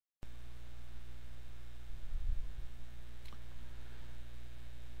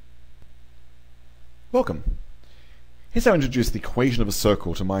Welcome. Here's how I introduce the equation of a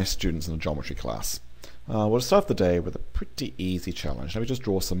circle to my students in a geometry class. We'll start the day with a pretty easy challenge. Let me just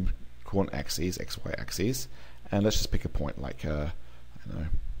draw some coordinate axes, x, y axes, and let's just pick a point like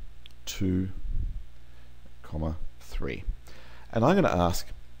 2, 3. And I'm going to ask,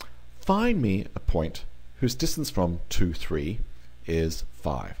 find me a point whose distance from 2, 3 is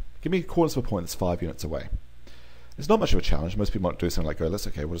 5. Give me the coordinates of a point that's 5 units away. It's not much of a challenge. Most people might do something like, we'll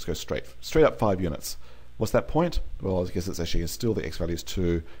just go straight up 5 units. What's that point? Well, I guess it's actually still the x value is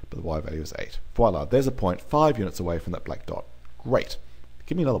 2, but the y value is 8. Voila, there's a point 5 units away from that black dot. Great.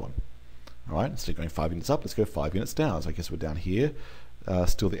 Give me another one. All right, instead of going 5 units up, let's go 5 units down. So I guess we're down here.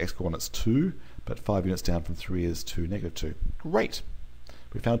 Still the x coordinate's 2, but 5 units down from 3 is 2, -2. Great.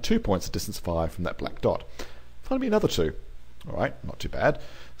 We found 2 points at distance 5 from that black dot. Find me another 2. All right, not too bad.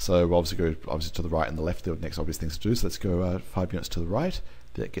 So we'll obviously go to the right and the left, the next obvious things to do. So let's go 5 units to the right.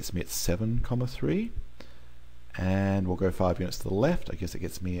 That gets me at 7, 3. And we'll go 5 units to the left. I guess it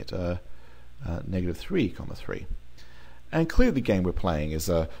gets me at -3, 3. And clearly the game we're playing is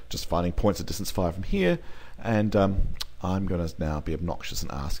just finding points at distance 5 from here. And I'm going to now be obnoxious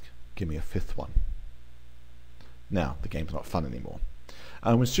and ask, give me a 5th one. Now, the game's not fun anymore.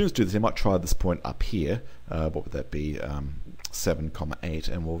 When students do this, they might try this point up here. What would that be? 7, 8,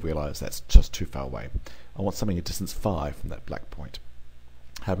 and we'll realize that's just too far away. I want something at distance 5 from that black point.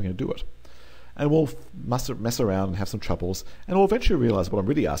 How are we going to do it? And we'll mess around and have some troubles, and we'll eventually realize what I'm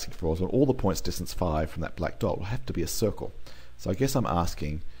really asking for is when all the points distance 5 from that black dot will have to be a circle. So I guess I'm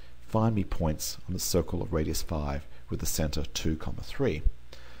asking, find me points on the circle of radius 5 with the center 2, 3.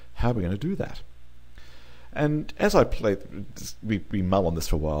 How are we going to do that? And as I play, we mull on this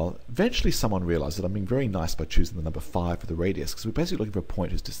for a while, eventually someone realized that I'm being very nice by choosing the number 5 for the radius, because we're basically looking for a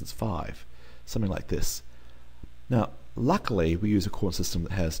point whose distance 5. Something like this. Now, luckily, we use a coordinate system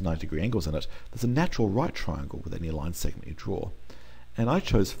that has 90-degree angles in it. There's a natural right triangle with any line segment you draw. And I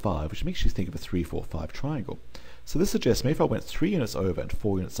chose 5, which makes you think of a 3, 4, 5 triangle. So this suggests maybe if I went 3 units over and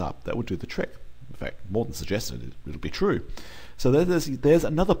 4 units up, that would do the trick. In fact, more than suggested, it'll be true. So there's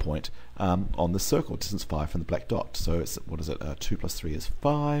another point on the circle, distance 5 from the black dot. So it's, what is it? 2 plus 3 is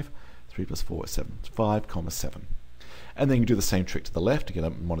 5. 3 plus 4 is 7. 5, 7. And then you can do the same trick to the left to get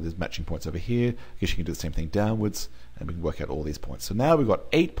one of these matching points over here. I guess you can do the same thing downwards, and we can work out all these points. So now we've got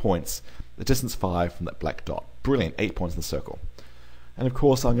 8 points, the distance 5 from that black dot. Brilliant, 8 points in the circle. And of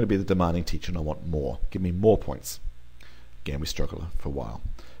course, I'm going to be the demanding teacher, and I want more. Give me more points. Again, we struggle for a while.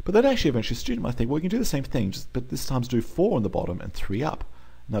 But then actually, eventually, a student might think, well, you can do the same thing, but this time do 4 on the bottom and 3 up.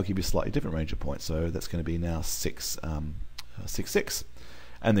 And that'll give you a slightly different range of points. So that's going to be now 6, 6.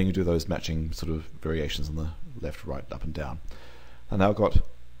 And then you do those matching sort of variations on the left, right, up and down. And now I've got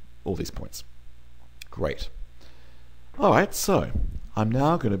all these points. Great. All right, so I'm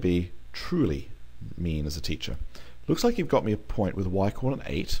now going to be truly mean as a teacher. Looks like you've got me a point with y coordinate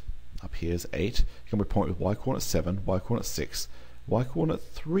 8. Up here is 8. You've got me a point with y coordinate 7, y coordinate 6, y coordinate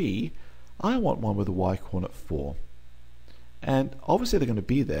 3. I want one with a y coordinate 4. And obviously they're going to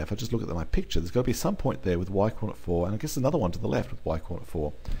be there. If I just look at my picture, there's got to be some point there with y coordinate 4, and I guess another one to the left with y coordinate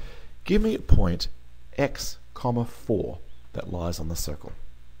 4. Give me a point x, 4 that lies on the circle.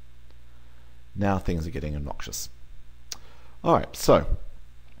 Now things are getting obnoxious. All right, so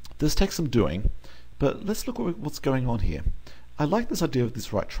this takes some doing, but let's look at what's going on here. I like this idea of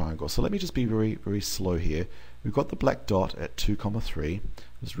this right triangle, so let me just be very, very slow here. We've got the black dot at 2, 3. I'm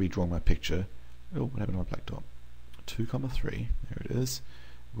just redrawing my picture. Oh, what happened to my black dot? 2, 3, there it is.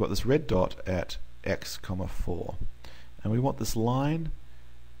 We've got this red dot at x, 4. And we want this line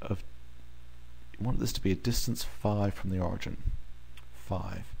of, we want this to be a distance 5 from the origin.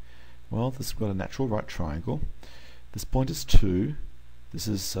 5. Well, this has got a natural right triangle. This point is 2. This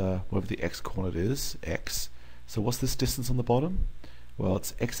is whatever the x coordinate is, x. So what's this distance on the bottom? Well,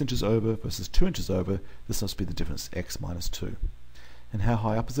 it's x inches over versus 2 inches over. This must be the difference, x minus 2. And how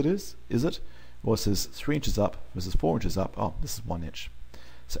high up is it? Well, it says 3 inches up versus 4 inches up. Oh, this is 1 inch.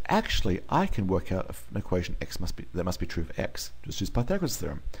 So actually, I can work out an equation that must be true for x. Just use Pythagoras'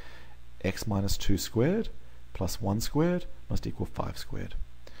 theorem. X minus 2 squared plus 1 squared must equal 5 squared.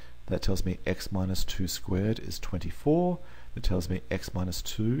 That tells me x minus 2 squared is 24. That tells me x minus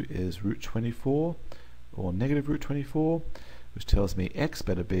 2 is root 24, or negative root 24, which tells me x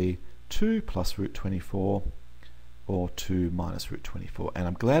better be 2 plus root 24, or 2 minus root 24. And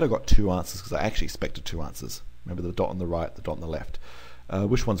I'm glad I got 2 answers, because I actually expected 2 answers. Remember the dot on the right, the dot on the left.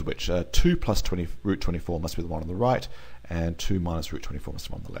 Which one's which? 2 plus root 24 must be the one on the right, and 2 minus root 24 must be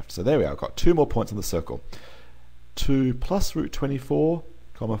the one on the left. So there we are, I've got 2 more points on the circle. 2 plus root 24,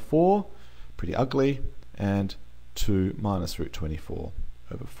 4, pretty ugly, and 2 minus root 24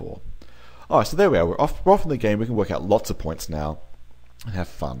 over 4. Alright, so there we are. We're off in the game. We can work out lots of points now and have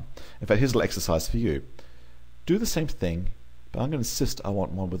fun. In fact, here's a little exercise for you. Do the same thing, but I'm going to insist I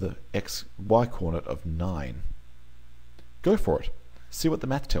want one with an y coordinate of 9. Go for it. See what the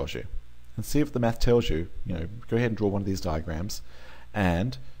math tells you. And see if the math tells you, go ahead and draw one of these diagrams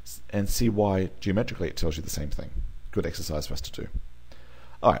and see why geometrically it tells you the same thing. Good exercise for us to do.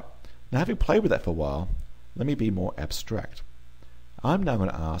 Alright, now having played with that for a while, let me be more abstract. I'm now going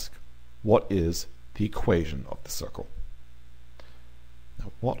to ask, what is the equation of the circle?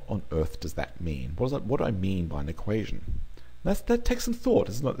 Now, what on earth does that mean? What do I mean by an equation? That takes some thought.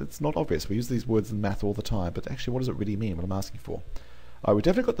 It's not obvious. We use these words in math all the time, but actually what does it really mean, what I'm asking for? We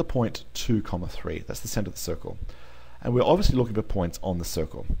definitely got the point 2, 3. That's the center of the circle. And we're obviously looking for points on the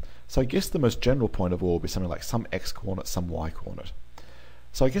circle. So I guess the most general point of all would be something like some x coordinate, some y coordinate.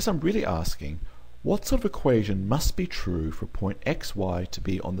 So I guess I'm really asking, what sort of equation must be true for point xy to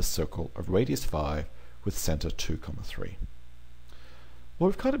be on the circle of radius 5 with center 2, 3? Well,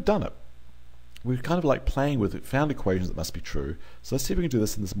 we've kind of done it. We've kind of like playing with it, found equations that must be true. So let's see if we can do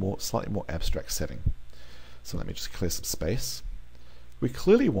this in this slightly more abstract setting. So let me just clear some space. We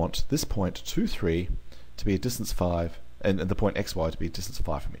clearly want this point 2, 3 to be a distance 5, and the point xy to be a distance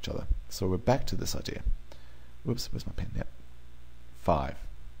 5 from each other. So we're back to this idea. Whoops, where's my pen? Yep. 5.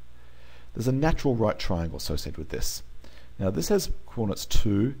 There's a natural right triangle associated with this. Now this has coordinates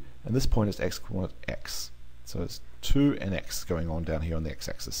 2, and this point is x coordinate x. So it's 2 and x going on down here on the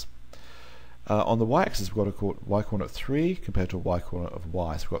x-axis. On the y-axis, we've got a y coordinate 3 compared to a y coordinate of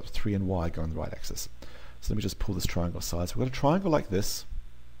y. So we've got 3 and y going on the right axis. So let me just pull this triangle aside. So we've got a triangle like this.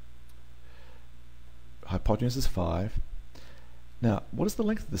 Hypotenuse is 5. Now, what is the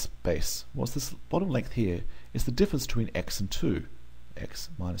length of this base? What's this bottom length here? Is the difference between x and 2. X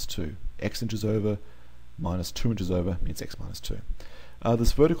minus 2. X inches over minus 2 inches over means x minus 2.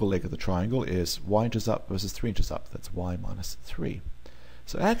 This vertical leg of the triangle is y inches up versus 3 inches up. That's y minus 3.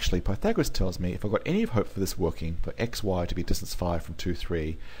 So actually, Pythagoras tells me if I've got any hope for this working, for xy to be distance 5 from 2,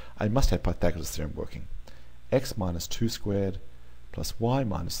 3, I must have Pythagoras' theorem working. X minus 2 squared plus y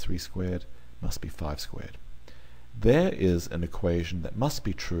minus 3 squared must be 5 squared. There is an equation that must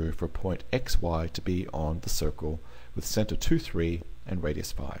be true for point xy to be on the circle with center 2, 3 and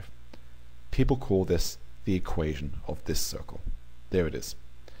radius 5. People call this the equation of this circle. There it is.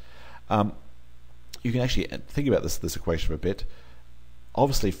 You can actually think about this equation for a bit.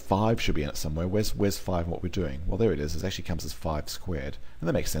 Obviously 5 should be in it somewhere. Where's 5 and what we're doing? Well, there it is. It actually comes as 5 squared. And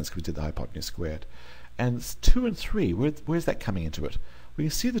that makes sense because we did the hypotenuse squared. And it's 2 and 3, where's that coming into it? We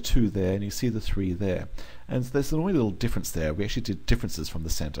can see the 2 there and you see the 3 there. And there's an only little difference there. We actually did differences from the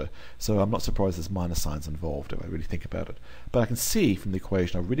center. So I'm not surprised there's minus signs involved if I really think about it. But I can see from the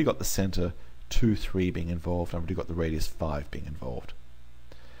equation I've really got the center 2, 3 being involved. I've already got the radius 5 being involved.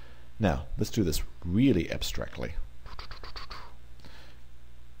 Now, let's do this really abstractly.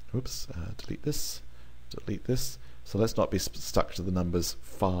 Oops, delete this, delete this. So let's not be stuck to the numbers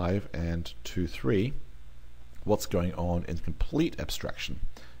 5 and 2, 3. What's going on in complete abstraction?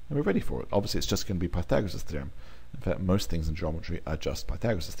 And we're ready for it. Obviously, it's just going to be Pythagoras' theorem. In fact, most things in geometry are just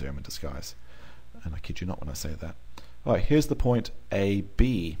Pythagoras' theorem in disguise. And I kid you not when I say that. All right, here's the point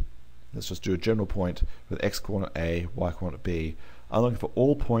AB. Let's just do a general point with x coordinate A, y coordinate B. I'm looking for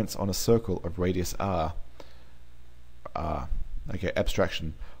all points on a circle of radius R. Okay,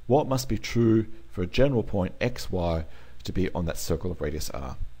 abstraction. What must be true for a general point xy to be on that circle of radius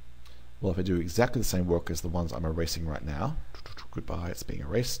R? Well, if I do exactly the same work as the ones I'm erasing right now, goodbye, it's being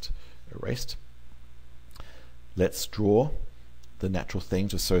erased. Let's draw the natural thing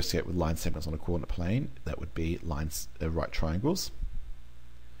to associate with line segments on a coordinate plane. That would be lines, right triangles.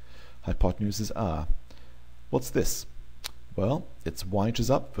 Hypotenuse is R. What's this? Well, it's y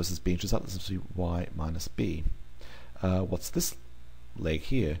inches up versus b inches up. This must be y minus b. What's this leg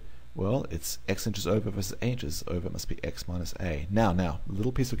here? Well, it's x inches over versus a inches over. It must be x minus a. Now, a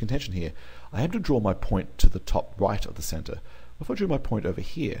little piece of contention here. I have to draw my point to the top right of the center. Well, if I drew my point over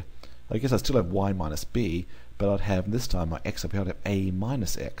here, I guess I still have y minus b, but I'd have this time my x up here, I'd have a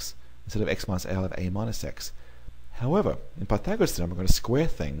minus x. Instead of x minus a, I'll have a minus x. However, in Pythagoras' theorem, I'm going to square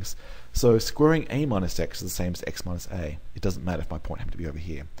things. So squaring a minus x is the same as x minus a. It doesn't matter if my point happened to be over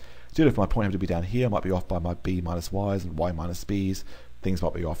here. Still, if my point happened to be down here, I might be off by my b minus y's and y minus b's. Things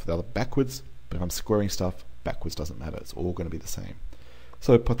might be off the other backwards, but if I'm squaring stuff, backwards doesn't matter. It's all going to be the same.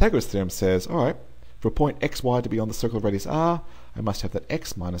 So Pythagoras' theorem says, all right, for a point xy to be on the circle of radius r, I must have that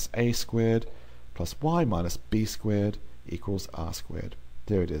x minus a squared plus y minus b squared equals r squared.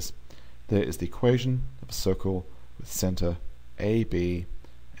 There it is. There is the equation of a circle with center AB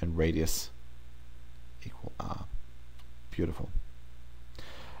and radius equal r. Beautiful.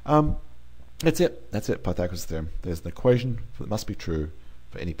 That's it. That's it. Pythagoras' theorem. There's an equation that must be true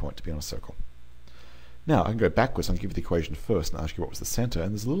for any point to be on a circle. Now, I can go backwards and give you the equation first and ask you what was the center.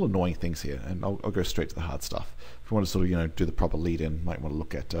 And there's little annoying things here, and I'll go straight to the hard stuff. If you want to sort of, do the proper lead-in, you might want to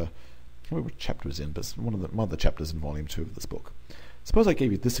look at, I can't remember what chapter it was in, but it's one of the chapters in volume 2 of this book. Suppose I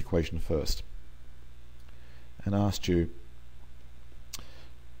gave you this equation first and asked you,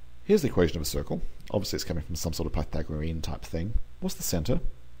 here's the equation of a circle. Obviously, it's coming from some sort of Pythagorean type thing. What's the center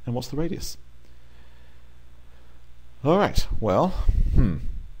and what's the radius? All right, well,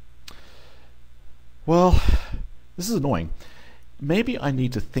 Well, this is annoying. Maybe I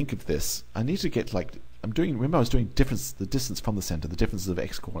need to think of this. I need to get remember I was doing the distance from the center, the differences of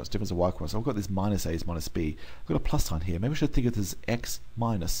x coordinates, difference of y coordinates. I've got this minus a is minus b. I've got a plus sign here. Maybe I should think of this as x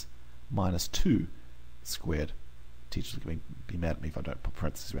minus 2 squared. Teachers will be mad at me if I don't put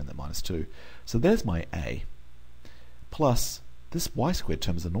parentheses around that minus 2. So there's my a. Plus, this y squared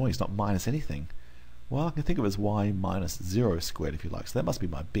term is annoying. It's not minus anything. Well, I can think of it as y minus 0 squared if you like. So that must be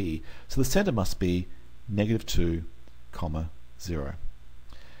my b. So the center must be negative 2, comma 0.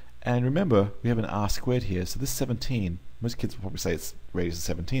 And remember, we have an r squared here. So this 17, most kids will probably say its radius is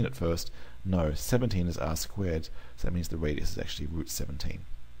 17 at first. No, 17 is r squared. So that means the radius is actually root 17.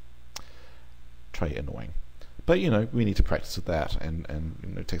 Very annoying. But, we need to practice with that. And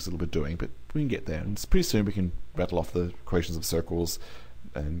it takes a little bit of doing, but we can get there. And pretty soon we can rattle off the equations of circles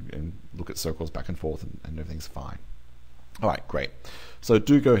and look at circles back and forth, and everything's fine. All right, great. So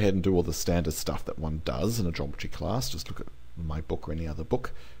do go ahead and do all the standard stuff that one does in a geometry class. Just look at my book or any other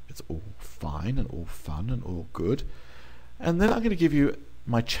book. It's all fine and all fun and all good. And then I'm going to give you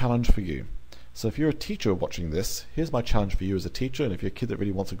my challenge for you. So if you're a teacher watching this, here's my challenge for you as a teacher. And if you're a kid that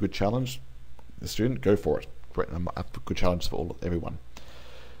really wants a good challenge, a student, go for it. Great, I've got good challenges for everyone.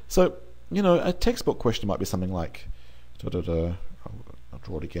 So, a textbook question might be something like, I'll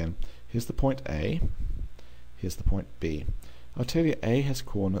draw it again. Here's the point A. Here's the point B. I'll tell you A has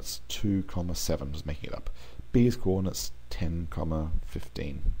coordinates 2, 7, just making it up. B has coordinates 10,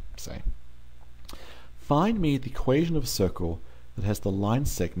 15, say. Find me the equation of a circle that has the line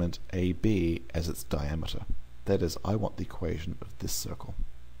segment AB as its diameter. That is, I want the equation of this circle.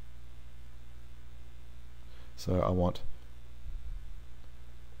 So I want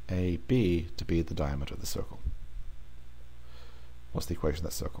AB to be the diameter of the circle. What's the equation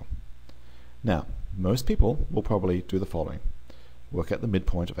of that circle? Now, most people will probably do the following. Work out the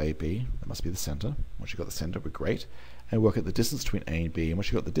midpoint of AB, that must be the center. Once you've got the center, we're great. And work out the distance between A and B, and once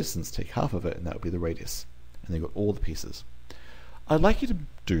you've got the distance, take half of it, and that would be the radius. And then you've got all the pieces. I'd like you to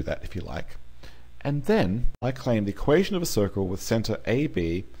do that if you like. And then I claim the equation of a circle with center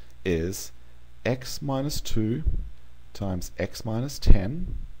AB is x minus 2 times x minus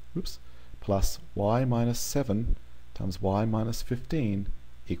 10, plus y minus 7 times y minus 15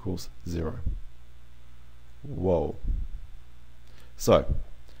 equals 0. Whoa. So,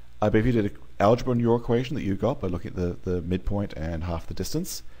 I bet if you did an algebra in your equation that you got by looking at the midpoint and half the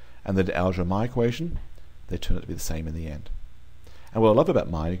distance, and then did algebra in my equation, they turn out to be the same in the end. And what I love about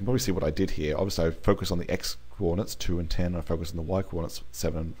mine, you can probably see what I did here. Obviously, I focused on the x coordinates, 2 and 10, and I focused on the y coordinates,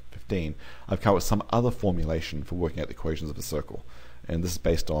 7 and 15. I've come up with some other formulation for working out the equations of a circle. And this is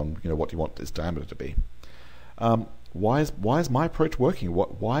based on what you want its diameter to be. Why is my approach working?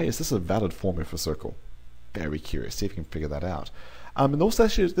 Why is this a valid formula for a circle? Very curious. See if you can figure that out. And also,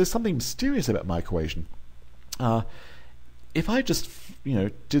 actually, there's something mysterious about my equation. If I just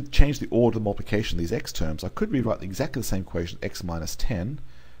did change the order of multiplication of these x terms, I could rewrite exactly the same equation, x minus 10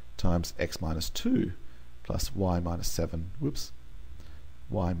 times x minus 2 plus y minus 7,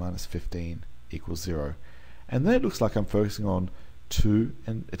 y minus 15 equals 0. And then it looks like I'm focusing on 10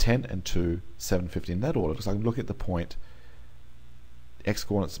 and 2, 7, 15 in that order. It looks like I'm looking at the point x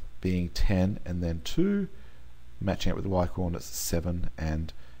coordinates being 10 and then 2, matching up with the y coordinates 7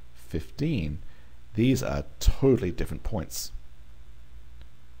 and 15. These are totally different points.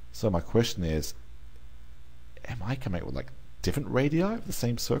 So my question is, am I coming up with different radii of the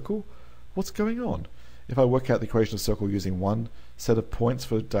same circle? What's going on? If I work out the equation of a circle using one set of points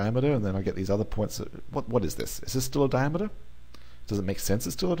for diameter, and then I get these other points, what is this? Is this still a diameter? Does it make sense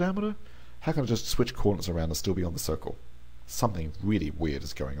it's still a diameter? How can I just switch coordinates around and still be on the circle? Something really weird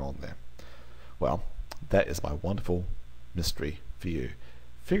is going on there. Well, that is my wonderful mystery for you.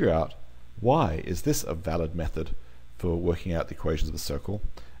 Figure out, why is this a valid method for working out the equations of a circle,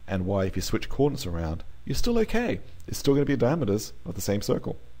 and why, if you switch coordinates around, you're still okay. It's still going to be diameters of the same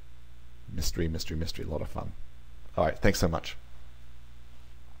circle. Mystery, mystery, mystery. A lot of fun. All right, thanks so much.